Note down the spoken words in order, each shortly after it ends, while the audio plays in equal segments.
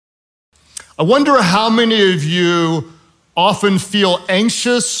I wonder how many of you often feel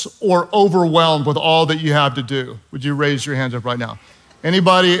anxious or overwhelmed with all that you have to do. Would you raise your hands up right now?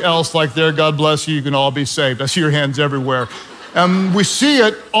 Anybody else like there? God bless you. You can all be saved. I see your hands everywhere. We see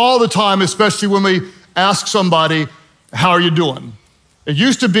it all the time, especially when we ask somebody, how are you doing? It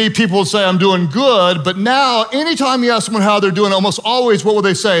used to be people would say, I'm doing good, but now anytime you ask someone how they're doing, almost always, what will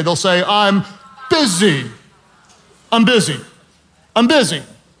they say? They'll say, I'm busy. I'm busy. I'm busy.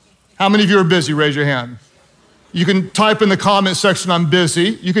 How many of you are busy? Raise your hand. You can type in the comment section, I'm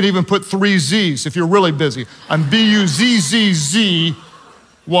busy. You can even put 3 Z's if you're really busy. I'm B-U-Z-Z-Z-Y,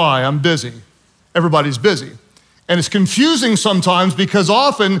 I'm busy. Everybody's busy. And it's confusing sometimes because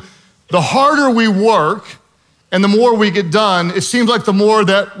often the harder we work and the more we get done, it seems like the more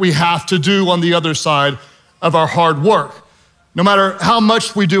that we have to do on the other side of our hard work. No matter how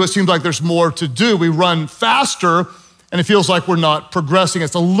much we do, it seems like there's more to do. We run faster and it feels like we're not progressing.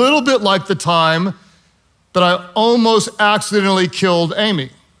 It's a little bit like the time that I almost accidentally killed Amy.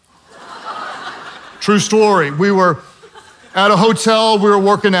 True story. We were at a hotel, we were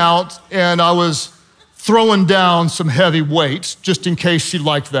working out, and I was throwing down some heavy weights, just in case she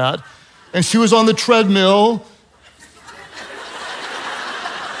liked that. And she was on the treadmill.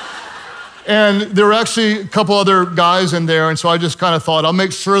 And there were actually a couple other guys in there, and so I just kind of thought, I'll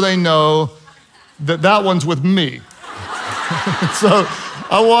make sure they know that that one's with me. So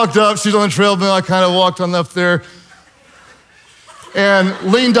I walked up, she's on the treadmill, I kind of walked on up there and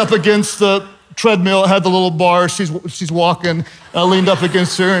leaned up against the treadmill. It had the little bar, she's walking. I leaned up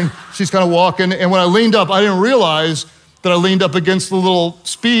against her and she's kind of walking. And when I leaned up, I didn't realize that I leaned up against the little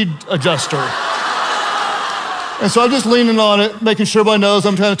speed adjuster. And so I'm just leaning on it, making sure everybody knows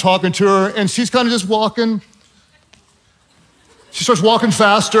I'm kind of talking to her, and she's kind of just walking. She starts walking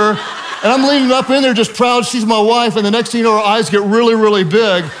faster, and I'm leaning up in there just proud she's my wife, and the next thing you know, her eyes get really, really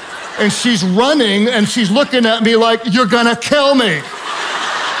big, and she's running, and she's looking at me like, you're gonna kill me.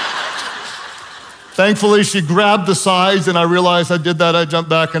 Thankfully, she grabbed the sides, and I realized I did that. I jumped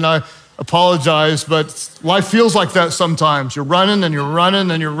back, and I apologized, but life feels like that sometimes. You're running, and you're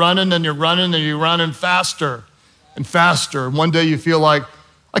running, and you're running, and you're running, and you're running faster and faster. And one day you feel like,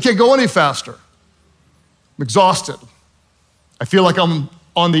 I can't go any faster. I'm exhausted. I feel like I'm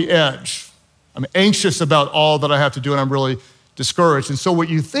on the edge. I'm anxious about all that I have to do, and I'm really discouraged. And so what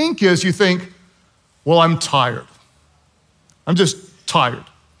you think is, well, I'm tired. I'm just tired.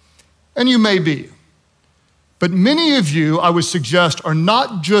 And you may be. But many of you, I would suggest, are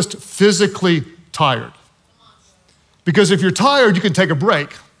not just physically tired. Because if you're tired, you can take a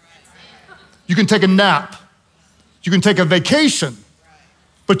break. You can take a nap. You can take a vacation.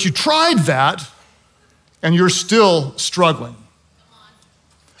 But you tried that, and you're still struggling.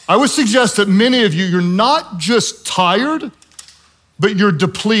 I would suggest that many of you, you're not just tired, but you're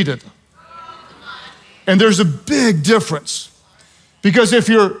depleted. And there's a big difference. Because if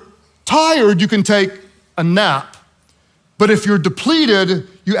you're tired, you can take a nap. But if you're depleted,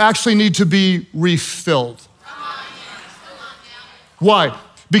 you actually need to be refilled. Why?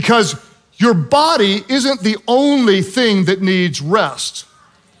 Because your body isn't the only thing that needs rest.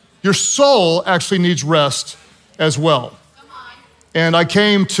 Your soul actually needs rest as well. And I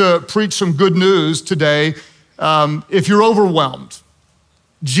came to preach some good news today. If you're overwhelmed,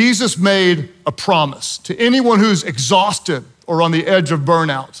 Jesus made a promise to anyone who's exhausted or on the edge of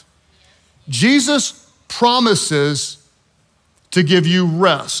burnout. Jesus promises to give you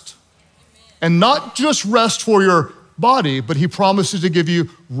rest. And not just rest for your body, but he promises to give you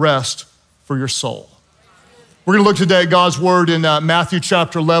rest for your soul. We're gonna look today at God's word in Matthew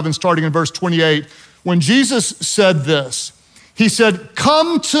chapter 11, starting in verse 28. When Jesus said this, he said,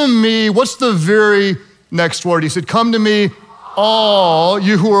 come to me. What's the very next word? He said, come to me, all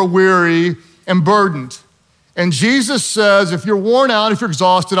you who are weary and burdened. And Jesus says, if you're worn out, if you're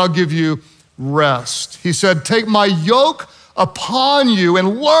exhausted, I'll give you rest. He said, take my yoke upon you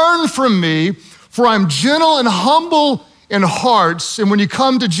and learn from me, for I'm gentle and humble in hearts. And when you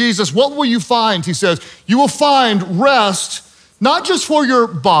come to Jesus, what will you find? He says, you will find rest, not just for your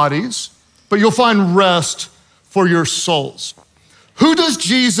bodies, but you'll find rest for your souls. Who does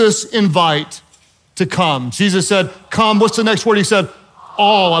Jesus invite to come? Jesus said, come. What's the next word? He said,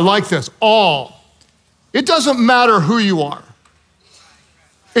 all. I like this, all. It doesn't matter who you are.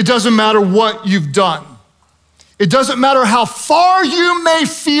 It doesn't matter what you've done. It doesn't matter how far you may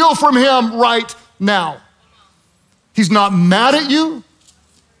feel from him right now. He's not mad at you.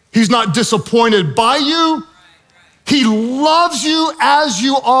 He's not disappointed by you. He loves you as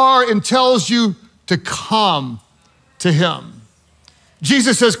you are and tells you to come to him.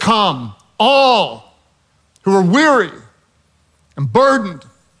 Jesus says, come, all who are weary and burdened,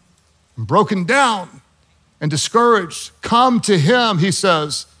 and broken down and discouraged, come to him, he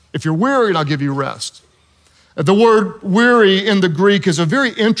says. If you're weary, and I'll give you rest. The word weary in the Greek is a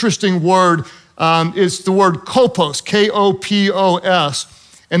very interesting word. It's the word kopos,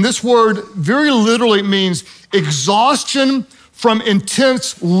 K-O-P-O-S. And this word very literally means exhaustion from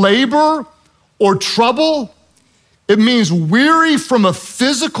intense labor or trouble. It means weary from a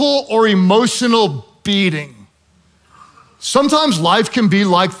physical or emotional beating. Sometimes life can be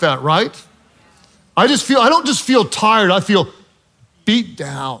like that, right? I don't just feel tired, I feel beat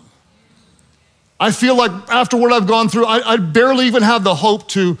down. I feel like after what I've gone through, I barely even have the hope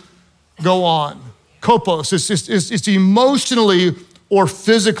to go on. Kopos, it's emotionally or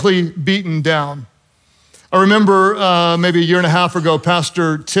physically beaten down. I remember maybe a year and a half ago,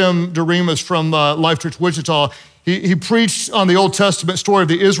 Pastor Tim Doremus from Life Church Wichita, he preached on the Old Testament story of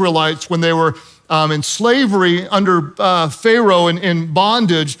the Israelites when they were in slavery under Pharaoh and in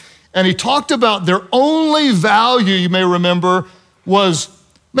bondage. And he talked about their only value, you may remember, was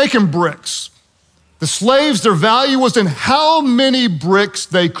making bricks. The slaves, their value was in how many bricks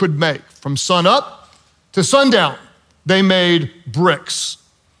they could make. From sun up to sundown, they made bricks.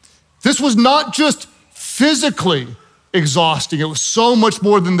 This was not just physically exhausting. It was so much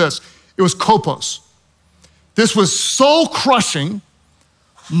more than this. It was kopos. This was soul-crushing,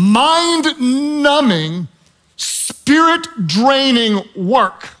 mind-numbing, spirit-draining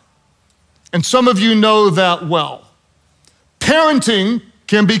work. And some of you know that well. Parenting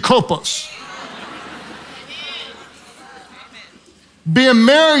can be kopos. Being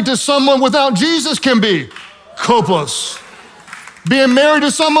married to someone without Jesus can be kopos. Being married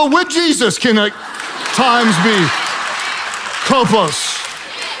to someone with Jesus can at times be kopos.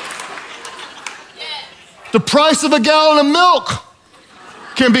 The price of a gallon of milk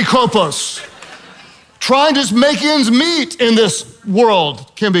can be kopos. Trying to just make ends meet in this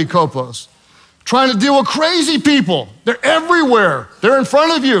world can be kopos. Trying to deal with crazy people. They're everywhere. They're in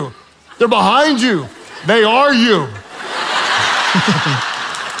front of you. They're behind you. They are you.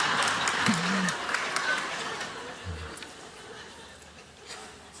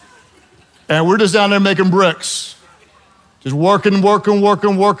 And we're just down there making bricks. Just working, no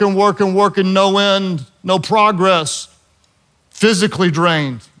end, no progress. Physically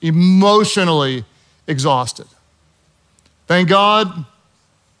drained, emotionally exhausted. Thank God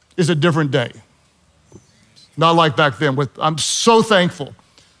it's a different day. Not like back then. I'm so thankful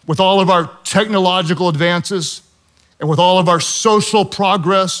with all of our technological advances and with all of our social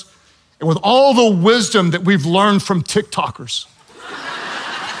progress and with all the wisdom that we've learned from TikTokers.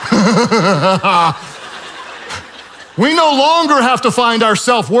 We no longer have to find our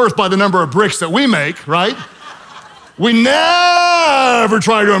self-worth by the number of bricks that we make, right? We never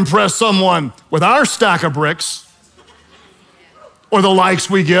try to impress someone with our stack of bricks or the likes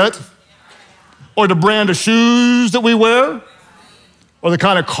we get or the brand of shoes that we wear or the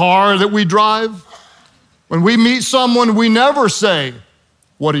kind of car that we drive. When we meet someone, we never say,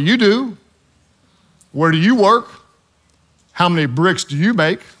 what do you do? Where do you work? How many bricks do you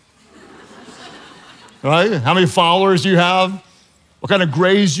make? Right? How many followers do you have? What kind of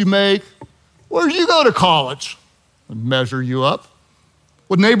grades you make? Where do you go to college? And measure you up.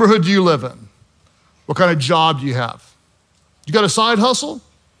 What neighborhood do you live in? What kind of job do you have? You got a side hustle?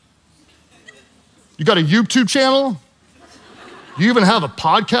 You got a YouTube channel? You even have a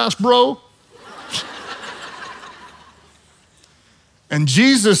podcast, bro? And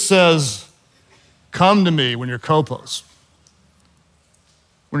Jesus says, come to me when you're kopos.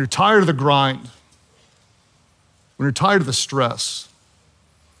 When you're tired of the grind. When you're tired of the stress.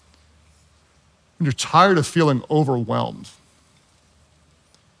 When you're tired of feeling overwhelmed.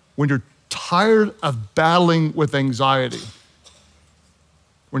 When you're tired of battling with anxiety.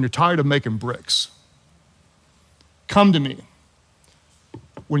 When you're tired of making bricks. Come to me.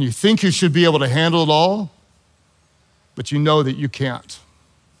 When you think you should be able to handle it all, but you know that you can't.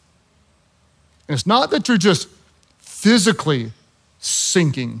 And it's not that you're just physically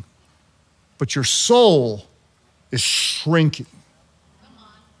sinking, but your soul is shrinking.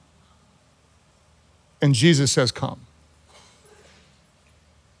 And Jesus says, come.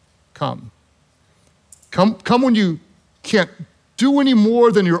 Come. Come when you can't do any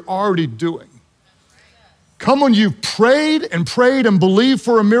more than you're already doing. Come when you've prayed and believed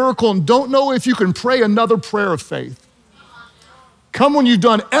for a miracle and don't know if you can pray another prayer of faith. Come when you've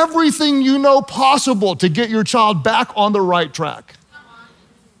done everything you know possible to get your child back on the right track.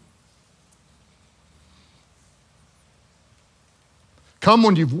 Come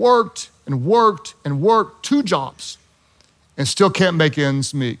when you've worked 2 jobs and still can't make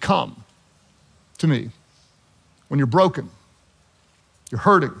ends meet. Come to me when you're broken, you're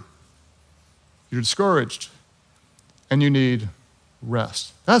hurting, you're discouraged, and you need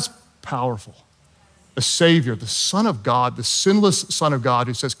rest. That's powerful. A Savior, the Son of God, the sinless Son of God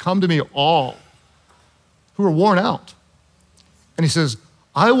who says, come to me all who are worn out. And he says,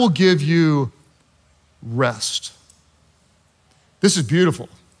 I will give you rest. This is beautiful.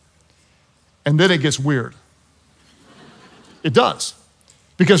 And then it gets weird. It does.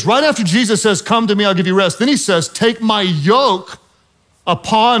 Because right after Jesus says, come to me, I'll give you rest, then he says, take my yoke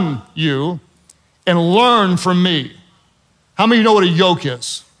upon you and learn from me. How many of you know what a yoke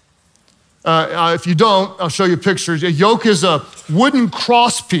is? If you don't, I'll show you pictures. A yoke is a wooden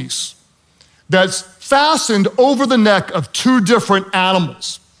cross piece that's fastened over the neck of two different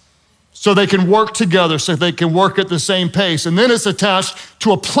animals so they can work together, so they can work at the same pace. And then it's attached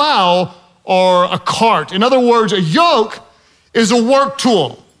to a plow or a cart. In other words, a yoke is a work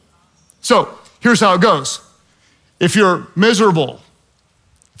tool. So here's how it goes. If you're miserable,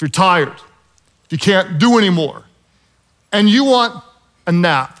 if you're tired, if you can't do anymore, and you want a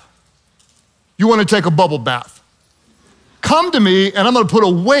nap, you want to take a bubble bath, come to me and I'm going to put a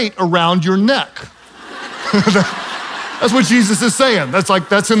weight around your neck. That's what Jesus is saying.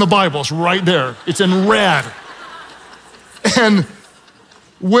 That's in the Bible. It's right there. It's in red. And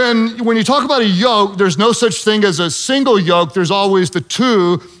when you talk about a yoke, there's no such thing as a single yoke. There's always the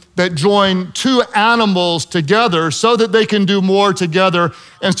two that join two animals together so that they can do more together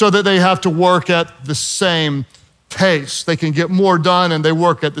and so that they have to work at the same pace. They can get more done and they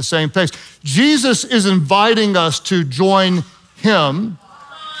work at the same pace. Jesus is inviting us to join him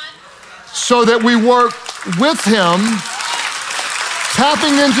so that we work with him,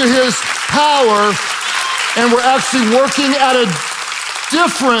 tapping into his power, and we're actually working at a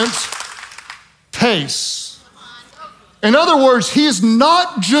different pace. In other words, he's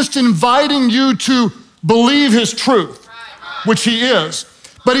not just inviting you to believe his truth, which he is,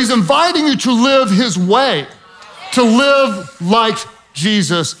 but he's inviting you to live his way, to live like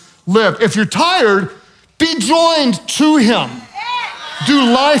Jesus lived. If you're tired, be joined to him.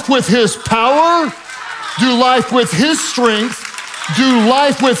 Do life with his power, do life with his strength, do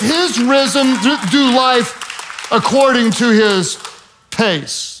life with his rhythm, do life according to his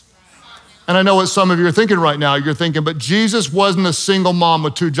pace. And I know what some of you are thinking right now. You're thinking, but Jesus wasn't a single mom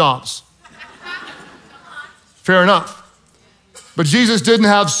with 2 jobs. Fair enough. But Jesus didn't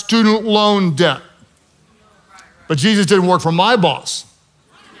have student loan debt. But Jesus didn't work for my boss.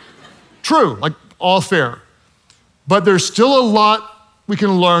 True, like all fair. But there's still a lot we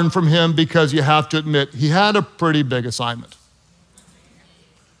can learn from him because you have to admit he had a pretty big assignment.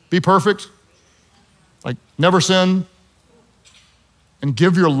 Be perfect, like never sin, and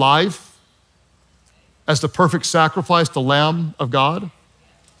give your life as the perfect sacrifice, the Lamb of God.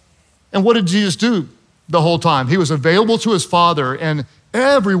 And what did Jesus do the whole time? He was available to his Father, and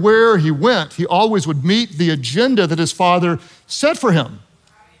everywhere he went, he always would meet the agenda that his Father set for him.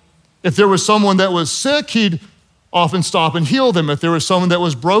 If there was someone that was sick, he'd often stop and heal them. If there was someone that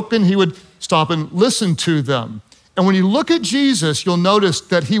was broken, he would stop and listen to them. And when you look at Jesus, you'll notice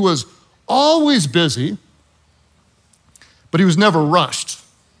that he was always busy, but he was never rushed.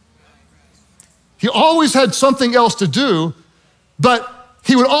 He always had something else to do, but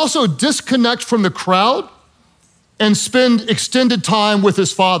he would also disconnect from the crowd and spend extended time with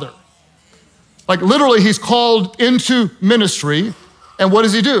his Father. Like literally, he's called into ministry, and what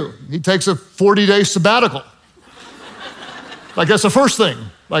does he do? He takes a 40-day sabbatical. Like that's the first thing.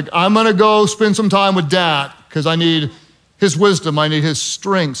 Like I'm gonna go spend some time with Dad because I need his wisdom, I need his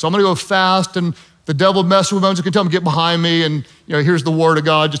strength. So I'm gonna go fast, and the devil messes with him, so can tell him, get behind me, and here's the word of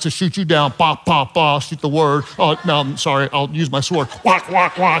God just to shoot you down. Pop, pop, pop, shoot the word. Oh, no, I'm sorry, I'll use my sword. Whack,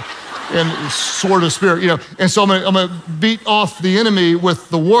 whack, whack. And sword of spirit, And so I'm gonna beat off the enemy with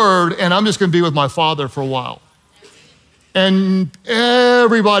the word, and I'm just gonna be with my Father for a while. And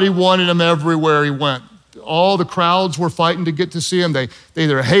everybody wanted him everywhere he went. All the crowds were fighting to get to see him. They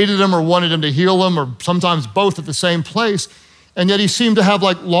either hated him or wanted him to heal him, or sometimes both at the same place. And yet he seemed to have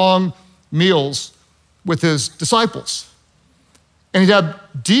like long meals with his disciples. And he'd have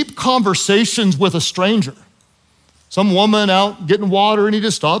deep conversations with a stranger. Some woman out getting water, and he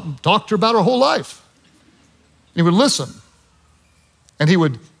just stopped and talked to her about her whole life. And he would listen. And he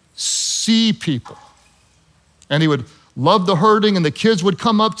would see people. And he would love the hurting, and the kids would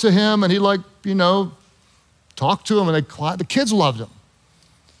come up to him, and he talk to them, and the kids loved him.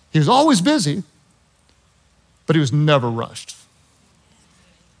 He was always busy, but he was never rushed.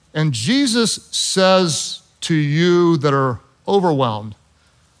 And Jesus says to you that are overwhelmed,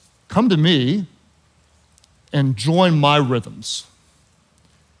 come to me and join my rhythms.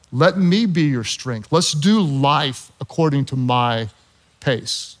 Let me be your strength. Let's do life according to my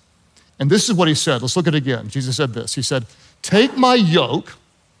pace. And this is what he said. Let's look at it again. Jesus said this. He said, take my yoke,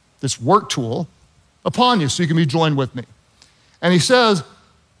 this work tool, upon you so you can be joined with me. And he says,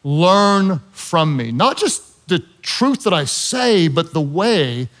 learn from me. Not just the truth that I say, but the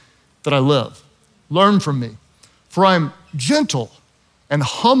way that I live. Learn from me. For I'm gentle and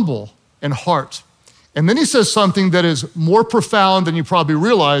humble in heart. And then he says something that is more profound than you probably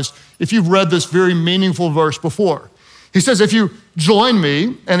realized if you've read this very meaningful verse before. He says, if you join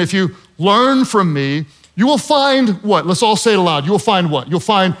me and if you learn from me, you will find what? Let's all say it aloud. You will find what? You'll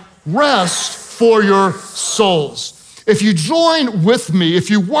find rest for your souls. If you join with me, if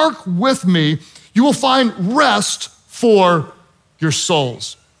you work with me, you will find rest for your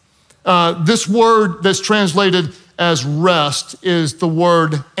souls. This word that's translated as rest is the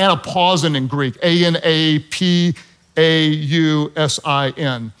word anapausin in Greek, A-N-A-P-A-U-S-I-N.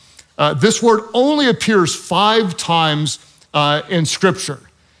 This word only appears 5 times in Scripture.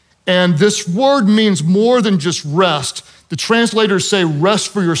 And this word means more than just rest. The translators say rest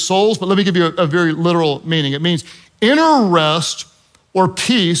for your souls, but let me give you a very literal meaning. It means inner rest or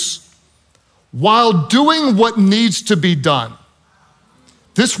peace while doing what needs to be done.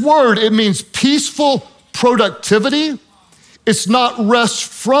 This word, it means peaceful productivity. It's not rest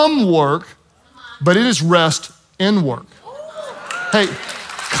from work, but it is rest in work. Hey,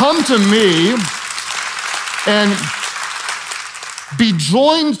 come to me and be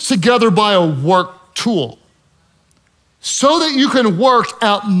joined together by a work tool so that you can work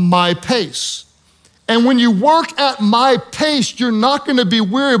at my pace. And when you work at my pace, you're not gonna be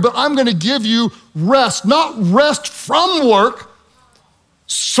weary, but I'm gonna give you rest, not rest from work.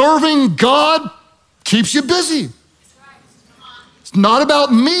 Serving God keeps you busy. It's not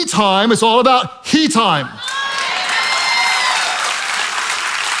about me time, it's all about he time.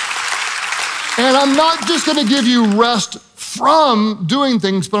 And I'm not just gonna give you rest from doing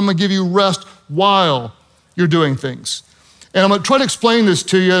things, but I'm gonna give you rest while you're doing things. And I'm gonna try to explain this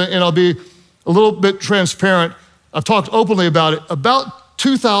to you, and I'll be a little bit transparent. I've talked openly about it. About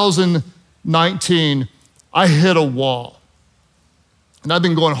 2019, I hit a wall. And I've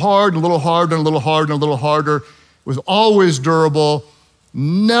been going hard, and a little harder, and a little harder, and a little harder. It was always durable.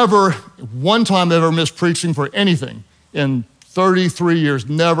 Never one time ever missed preaching for anything in 33 years.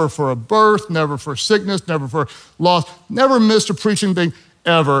 Never for a birth, never for sickness, never for loss. Never missed a preaching thing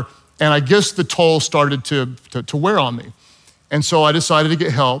ever. And I guess the toll started to wear on me. And so I decided to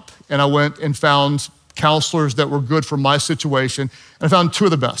get help, and I went and found counselors that were good for my situation, and I found 2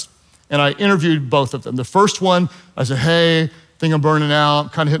 of the best. And I interviewed both of them. The first one, I said, hey, I think I'm burning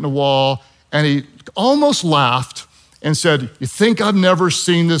out, kind of hitting the wall. And he almost laughed and said, you think I've never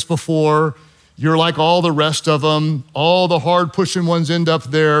seen this before? You're like all the rest of them. All the hard pushing ones end up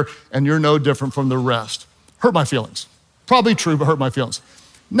there, and you're no different from the rest. Hurt my feelings. Probably true, but hurt my feelings.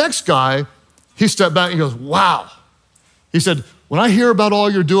 Next guy, he stepped back and he goes, wow. He said, when I hear about all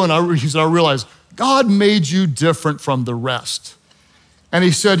you're doing, he said, I realize God made you different from the rest. And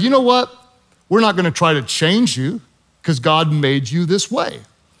he said, you know what? We're not gonna try to change you because God made you this way.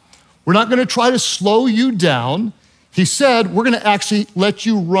 We're not gonna try to slow you down. He said, we're gonna actually let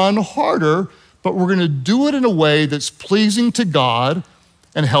you run harder, but we're gonna do it in a way that's pleasing to God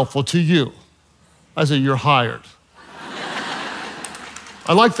and helpful to you. I said, you're hired.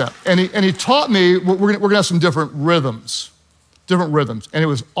 I like that. And he taught me, we're gonna have some different rhythms. And it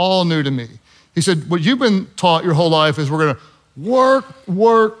was all new to me. He said, what you've been taught your whole life is we're gonna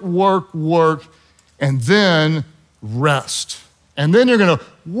work, and then rest. And then you're gonna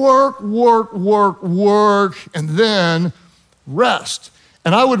work, and then rest.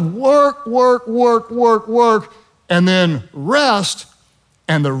 And I would work, and then rest,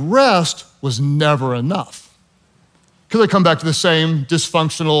 and the rest was never enough. Because I come back to the same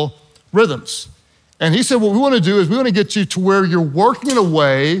dysfunctional rhythms. And he said, what we want to do is we want to get you to where you're working in a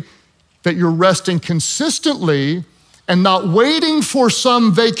way that you're resting consistently and not waiting for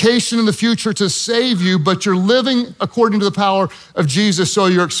some vacation in the future to save you, but you're living according to the power of Jesus, so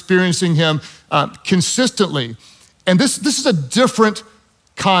you're experiencing him consistently. And this is a different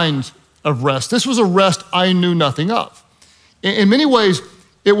kind of rest. This was a rest I knew nothing of. In many ways,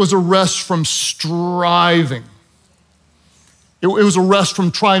 it was a rest from striving. It was a rest from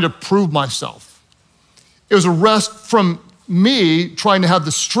trying to prove myself. It was a rest from me trying to have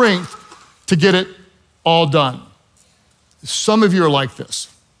the strength to get it all done. Some of you are like this.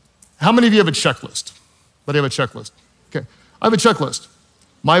 How many of you have a checklist? But I have a checklist. Okay, I have a checklist.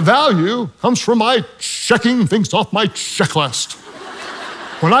 My value comes from my checking things off my checklist.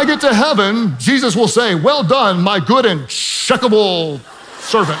 When I get to heaven, Jesus will say, well done, my good and checkable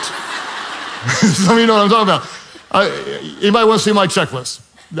servant. Some of you know what I'm talking about. Anybody want to see my checklist?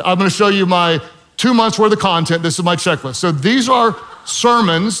 I'm gonna show you my 2 months worth of content. This is my checklist. So these are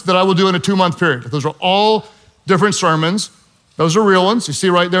sermons that I will do in a 2-month period. Those are all different sermons. Those are real ones. You see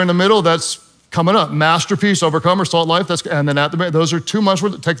right there in the middle, that's coming up. Masterpiece, Overcomer, Salt Life, and then at the end, those are 2 months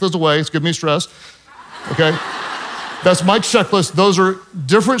worth. Take those away, it's giving me stress, okay? That's my checklist. Those are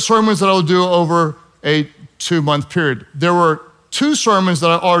different sermons that I will do over a 2-month period. There were 2 sermons that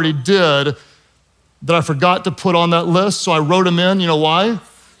I already did that I forgot to put on that list, so I wrote them in. You know why?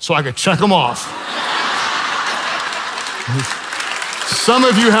 So I could check them off. Some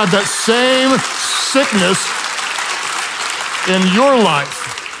of you have that same sickness in your life.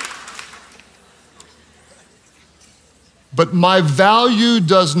 But my value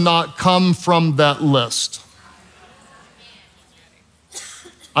does not come from that list.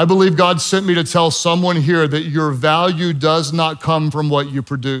 I believe God sent me to tell someone here that your value does not come from what you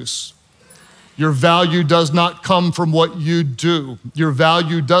produce. Your value does not come from what you do. Your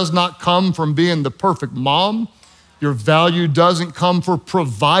value does not come from being the perfect mom. Your value doesn't come from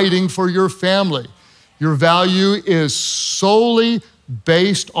providing for your family. Your value is solely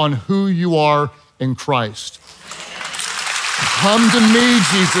based on who you are in Christ. Come to me,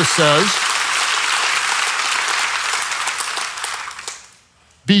 Jesus says.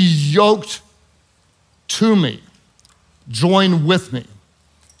 Be yoked to me. Join with me.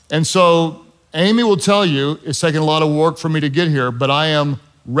 And so Amy will tell you it's taken a lot of work for me to get here, but I am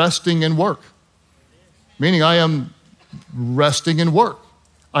resting in work. Meaning I am resting in work.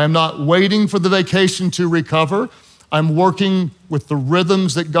 I am not waiting for the vacation to recover. I'm working with the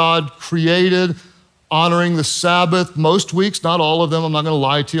rhythms that God created, honoring the Sabbath most weeks, not all of them, I'm not gonna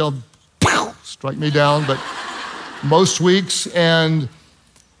lie to you, strike me down, but most weeks, and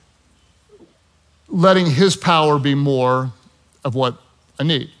letting his power be more of what I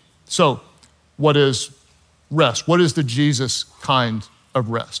need. So, what is rest? What is the Jesus kind of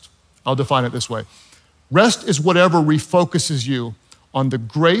rest? I'll define it this way. Rest is whatever refocuses you on the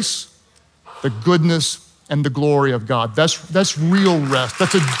grace, the goodness, and the glory of God. That's real rest.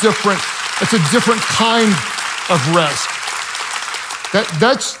 That's a different kind of rest.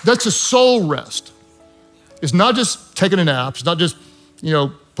 That's a soul rest. It's not just taking a nap. It's not just,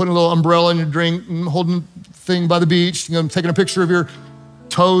 putting a little umbrella in your drink and holding a thing by the beach, taking a picture of your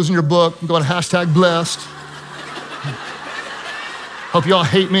toes in your book and going #blessed. Hope y'all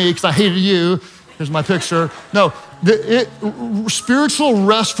hate me because I hated you. Here's my picture. No, spiritual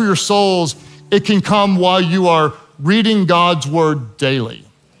rest for your souls, it can come while you are reading God's word daily,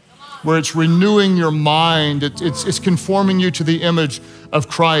 where it's renewing your mind. It's conforming you to the image of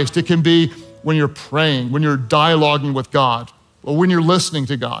Christ. It can be when you're praying, when you're dialoguing with God, or when you're listening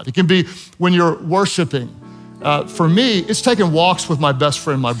to God. It can be when you're worshiping. For me, it's taking walks with my best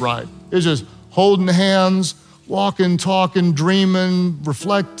friend, my bride. It's just holding hands, walking, talking, dreaming,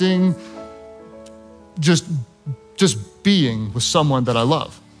 reflecting, just being with someone that I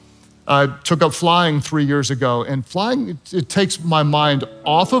love. I took up flying 3 years ago, and flying, it takes my mind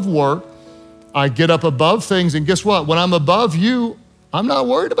off of work. I get up above things, and guess what? When I'm above you, I'm not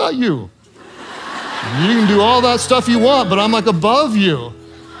worried about you. You can do all that stuff you want, but I'm like above you.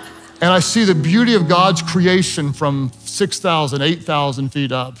 And I see the beauty of God's creation from 6,000, 8,000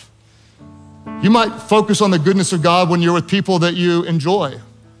 feet up. You might focus on the goodness of God when you're with people that you enjoy.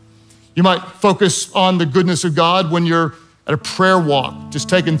 You might focus on the goodness of God when you're at a prayer walk, just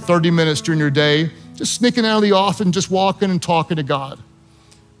taking 30 minutes during your day, just sneaking out of the office and just walking and talking to God.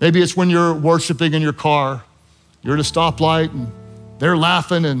 Maybe it's when you're worshiping in your car. You're at a stoplight and they're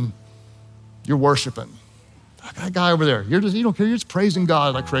laughing and you're worshiping. That guy over there, you don't care, you're just praising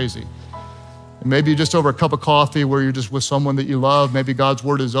God like crazy. And maybe just over a cup of coffee where you're just with someone that you love, maybe God's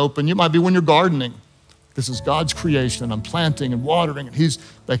word is open. You might be when you're gardening. This is God's creation and I'm planting and watering and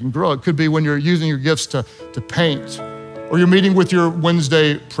they can grow. It could be when you're using your gifts to paint, or you're meeting with your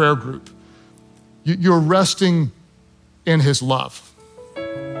Wednesday prayer group. You're resting in his love.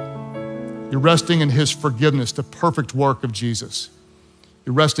 You're resting in his forgiveness, the perfect work of Jesus.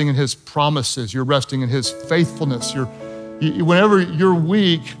 You're resting in his promises. You're resting in his faithfulness. Whenever you're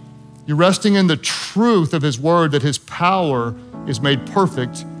weak, you're resting in the truth of his word that his power is made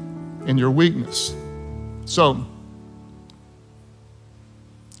perfect in your weakness. So,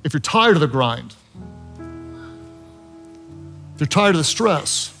 if you're tired of the grind, if you're tired of the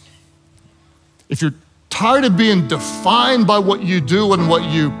stress, if you're tired of being defined by what you do and what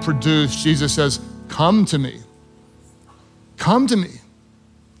you produce, Jesus says, come to me. Come to me.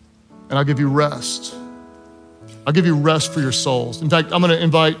 And I'll give you rest. I'll give you rest for your souls. In fact, I'm gonna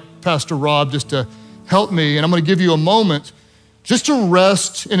invite Pastor Rob just to help me, and I'm gonna give you a moment just to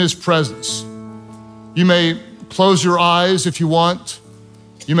rest in his presence. You may close your eyes if you want.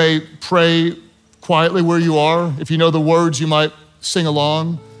 You may pray quietly where you are. If you know the words, you might sing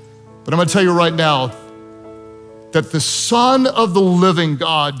along. But I'm gonna tell you right now that the Son of the living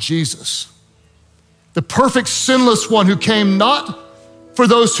God, Jesus, the perfect sinless one who came not for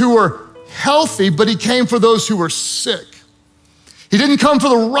those who were healthy, but he came for those who were sick. He didn't come for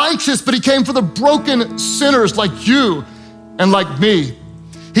the righteous, but he came for the broken sinners like you and like me.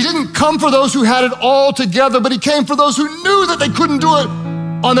 He didn't come for those who had it all together, but he came for those who knew that they couldn't do it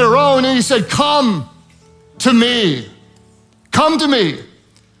on their own. And he said, come to me,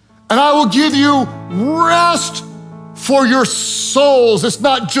 and I will give you rest for your souls. It's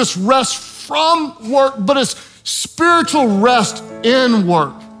not just rest from work, but it's spiritual rest in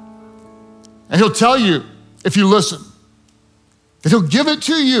work. And he'll tell you, if you listen, that he'll give it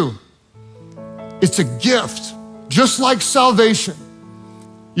to you. It's a gift, just like salvation.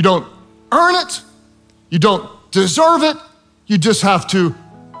 You don't earn it, you don't deserve it, you just have to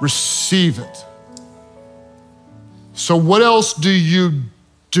receive it. So what else do you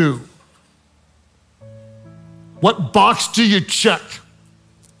do? What box do you check?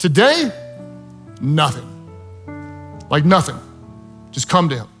 Today, nothing. Like nothing. Just come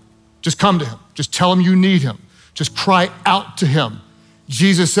to him. Just come to him. Just tell him you need him. Just cry out to him.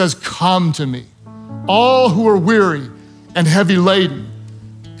 Jesus says, come to me. All who are weary and heavy laden,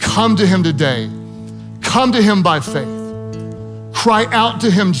 come to him today. Come to him by faith. Cry out to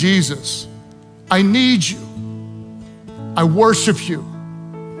him, Jesus. I need you. I worship you.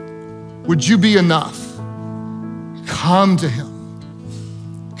 Would you be enough? Come to him.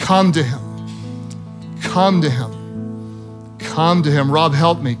 Come to him. Come to him. Come to him. Rob,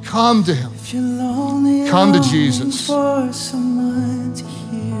 help me. Come to him. Come to Jesus. For someone to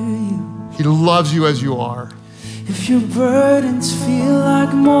hear you. He loves you as you are. If your burdens feel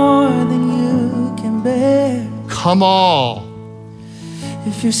like more than you can bear. Come all.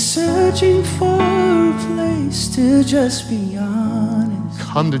 If you're searching for a place to just be honest.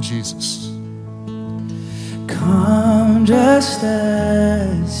 Come to Jesus. Come just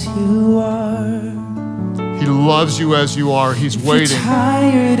as you are. He loves you as you are. He's waiting.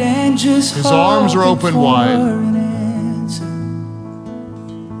 Tired and just his arms are open wide.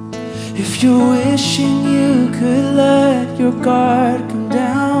 If you're wishing you could let your guard come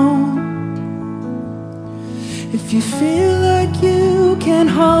down. If you feel like you can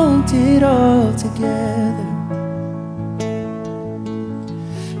hold it all together.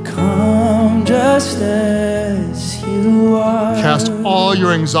 Come just as you are. Cast all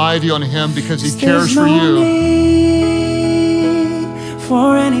your anxiety on him because he cares for no you. Need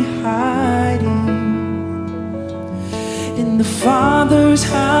for any hiding. In the Father's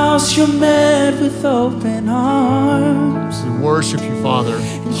house you're met with open arms. We worship you, Father.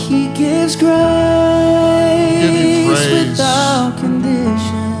 And he gives grace, without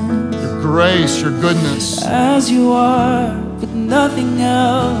condition. Your grace, your goodness. As you are, with nothing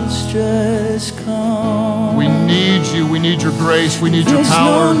else, just come. We need you. We need your grace. We need your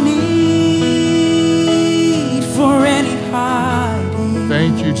power. There's no need for any hiding.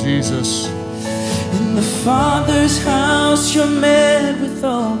 Thank you, Jesus. In the Father's house you're met with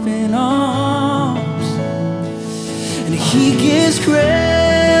open arms. And he gives grace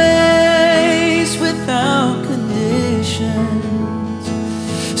without conditions.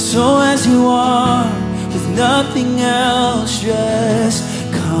 So as you are, with nothing else, just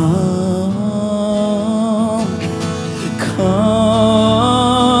come.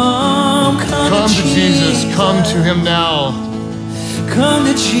 Come to Jesus. Come to him now. Come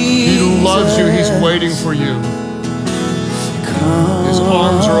to Jesus. He loves you. He's waiting for you. His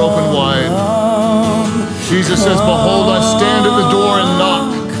arms are open wide. Jesus says, behold, I stand at the door and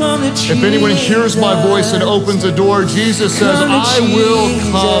knock. If anyone hears my voice and opens the door, Jesus says, I will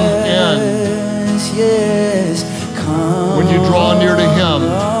come in. When you draw near to him,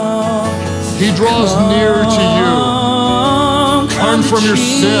 he draws near to you. Turn from your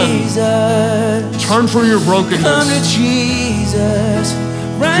sin. Turn from your brokenness.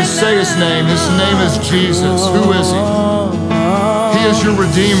 Just say his name. His name is Jesus. Who is he? He is your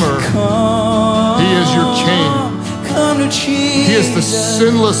Redeemer. He is your King. He is the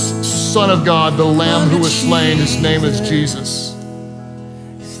sinless Son of God, the Lamb who was slain. His name is Jesus.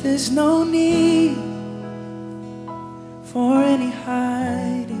 There's no need for any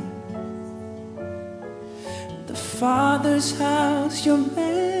hiding. The Father's house, you're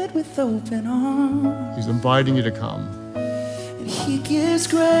met with open arms. He's inviting you to come. And he gives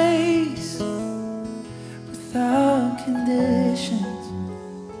grace without conditions.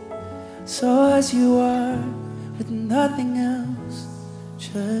 So as you are, with nothing else,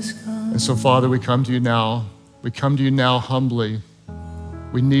 just come. And so, Father, we come to you now. We come to you now humbly.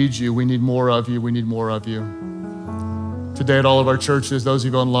 We need you. We need more of you. We need more of you. Today at all of our churches, those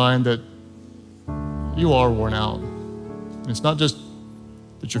of you online, that you are worn out. And it's not just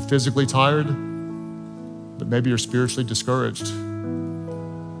that you're physically tired, but maybe you're spiritually discouraged.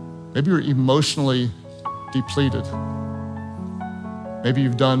 Maybe you're emotionally depleted. Maybe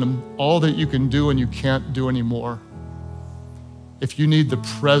you've done all that you can do and you can't do anymore. If you need the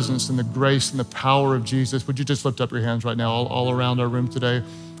presence and the grace and the power of Jesus, would you just lift up your hands right now all around our room today?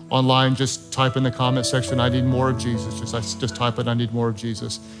 Online, just type in the comment section, I need more of Jesus. Just type it, I need more of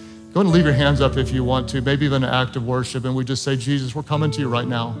Jesus. Go ahead and leave your hands up if you want to, maybe even an act of worship, and we just say, Jesus, we're coming to you right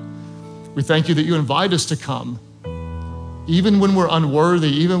now. We thank you that you invite us to come, even when we're unworthy,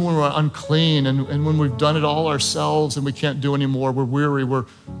 even when we're unclean, and when we've done it all ourselves and we can't do anymore, we're weary, we're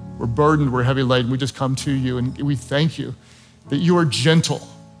burdened, we're heavy laden, we just come to you, and we thank you that you are gentle,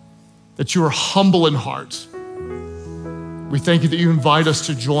 that you are humble in heart. We thank you that you invite us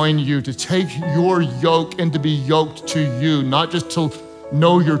to join you, to take your yoke and to be yoked to you, not just to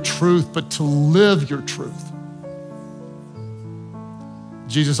know your truth, but to live your truth.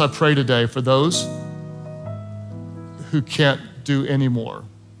 Jesus, I pray today for those who can't do anymore.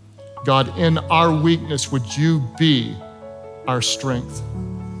 God, in our weakness, would you be our strength?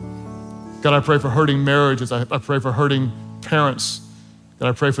 God, I pray for hurting marriages. I pray for hurting parents. God,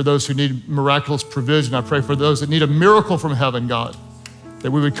 I pray for those who need miraculous provision. I pray for those that need a miracle from heaven, God,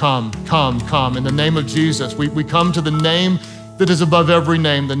 that we would come. In the name of Jesus, we come to the name that is above every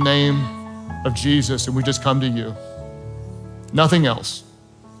name, the name of Jesus, and we just come to you. Nothing else.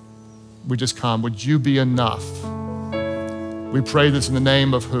 We just come. Would you be enough? We pray this in the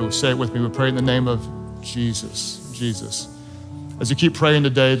name of who? Say it with me. We pray in the name of Jesus. Jesus. As you keep praying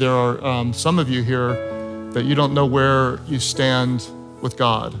today, there are some of you here that you don't know where you stand with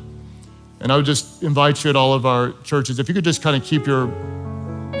God. And I would just invite you at all of our churches, if you could just kind of keep your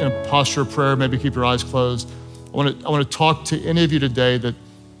in a posture of prayer, maybe keep your eyes closed. I want to talk to any of you today that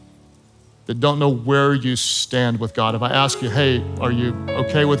don't know where you stand with God. If I ask you, hey, are you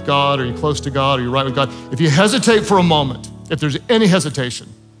okay with God? Are you close to God? Are you right with God? If you hesitate for a moment, if there's any hesitation,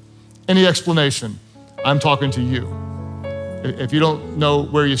 any explanation, I'm talking to you. If you don't know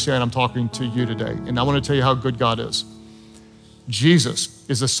where you stand, I'm talking to you today. And I want to tell you how good God is. Jesus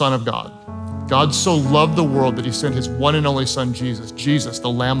is the Son of God. God so loved the world that he sent his one and only Son, Jesus. Jesus, the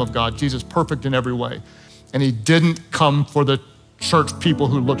Lamb of God. Jesus, perfect in every way. And he didn't come for the church people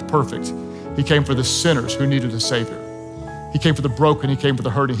who looked perfect. He came for the sinners who needed a Savior. He came for the broken. He came for the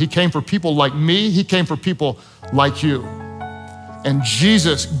hurting. He came for people like me. He came for people like you. And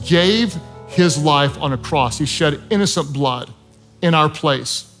Jesus gave his life on a cross. He shed innocent blood in our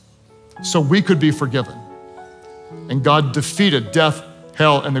place so we could be forgiven. And God defeated death,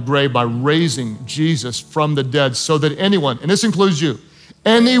 hell, and the grave by raising Jesus from the dead so that anyone, and this includes you,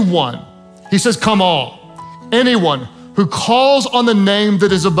 anyone, he says, come all, anyone who calls on the name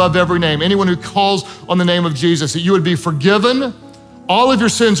that is above every name, anyone who calls on the name of Jesus, that you would be forgiven, all of your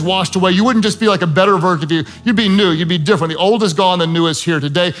sins washed away. You wouldn't just be like a better version of you. You'd be new, you'd be different. The old is gone, the new is here.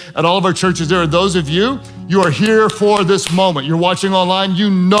 Today, at all of our churches, there are those of you are here for this moment. You're watching online, you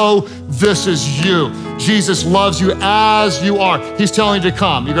know this is you. Jesus loves you as you are. He's telling you to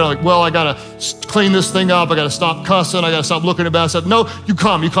come. You're gonna like, well, I gotta clean this thing up. I gotta stop cussing. I gotta stop looking at bad stuff. No, you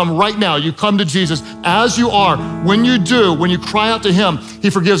come right now. You come to Jesus as you are. When you do, when you cry out to him, he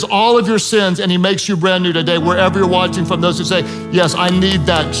forgives all of your sins and he makes you brand new today, wherever you're watching from. Those who say, yes, I need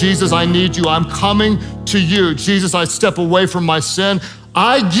that. Jesus, I need you. I'm coming to you. Jesus, I step away from my sin.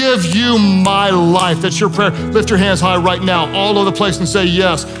 I give you my life. That's your prayer. Lift your hands high right now, all over the place, and say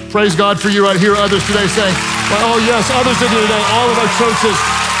yes. Praise God for you right here. Others today saying, oh yes, others of you today, all of our churches,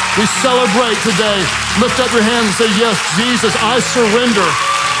 we celebrate today. Lift up your hands and say, yes, Jesus, I surrender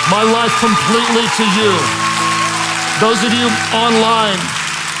my life completely to you. Those of you online,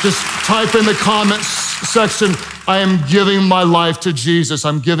 just type in the comments section, I am giving my life to Jesus.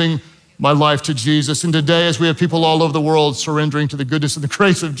 I'm giving my life to Jesus. And today, as we have people all over the world surrendering to the goodness and the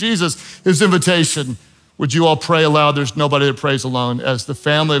grace of Jesus, his invitation, would you all pray aloud? There's nobody that prays alone. As the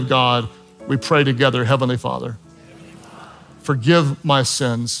family of God, we pray together. Heavenly Father, forgive my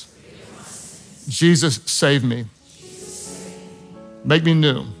sins. Jesus, save me. Make me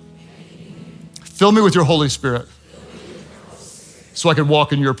new. Fill me with your Holy Spirit so I could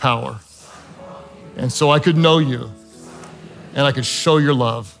walk in your power and so I could know you and I could show your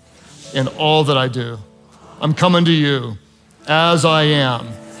love in all that I do. I'm coming to you as I am,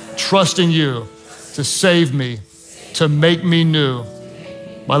 trusting you to save me, to make me new.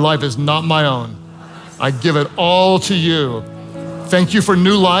 My life is not my own. I give it all to you. Thank you for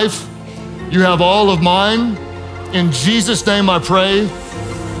new life. You have all of mine. In Jesus' name I pray,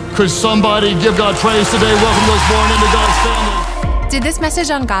 Could somebody give God praise today? Welcome those born into God's family. Did this message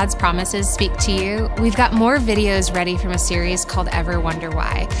on God's promises speak to you? We've got more videos ready from a series called Ever Wonder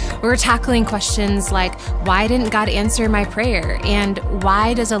Why. We're tackling questions like, why didn't God answer my prayer? And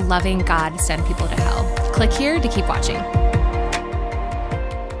why does a loving God send people to hell? Click here to keep watching.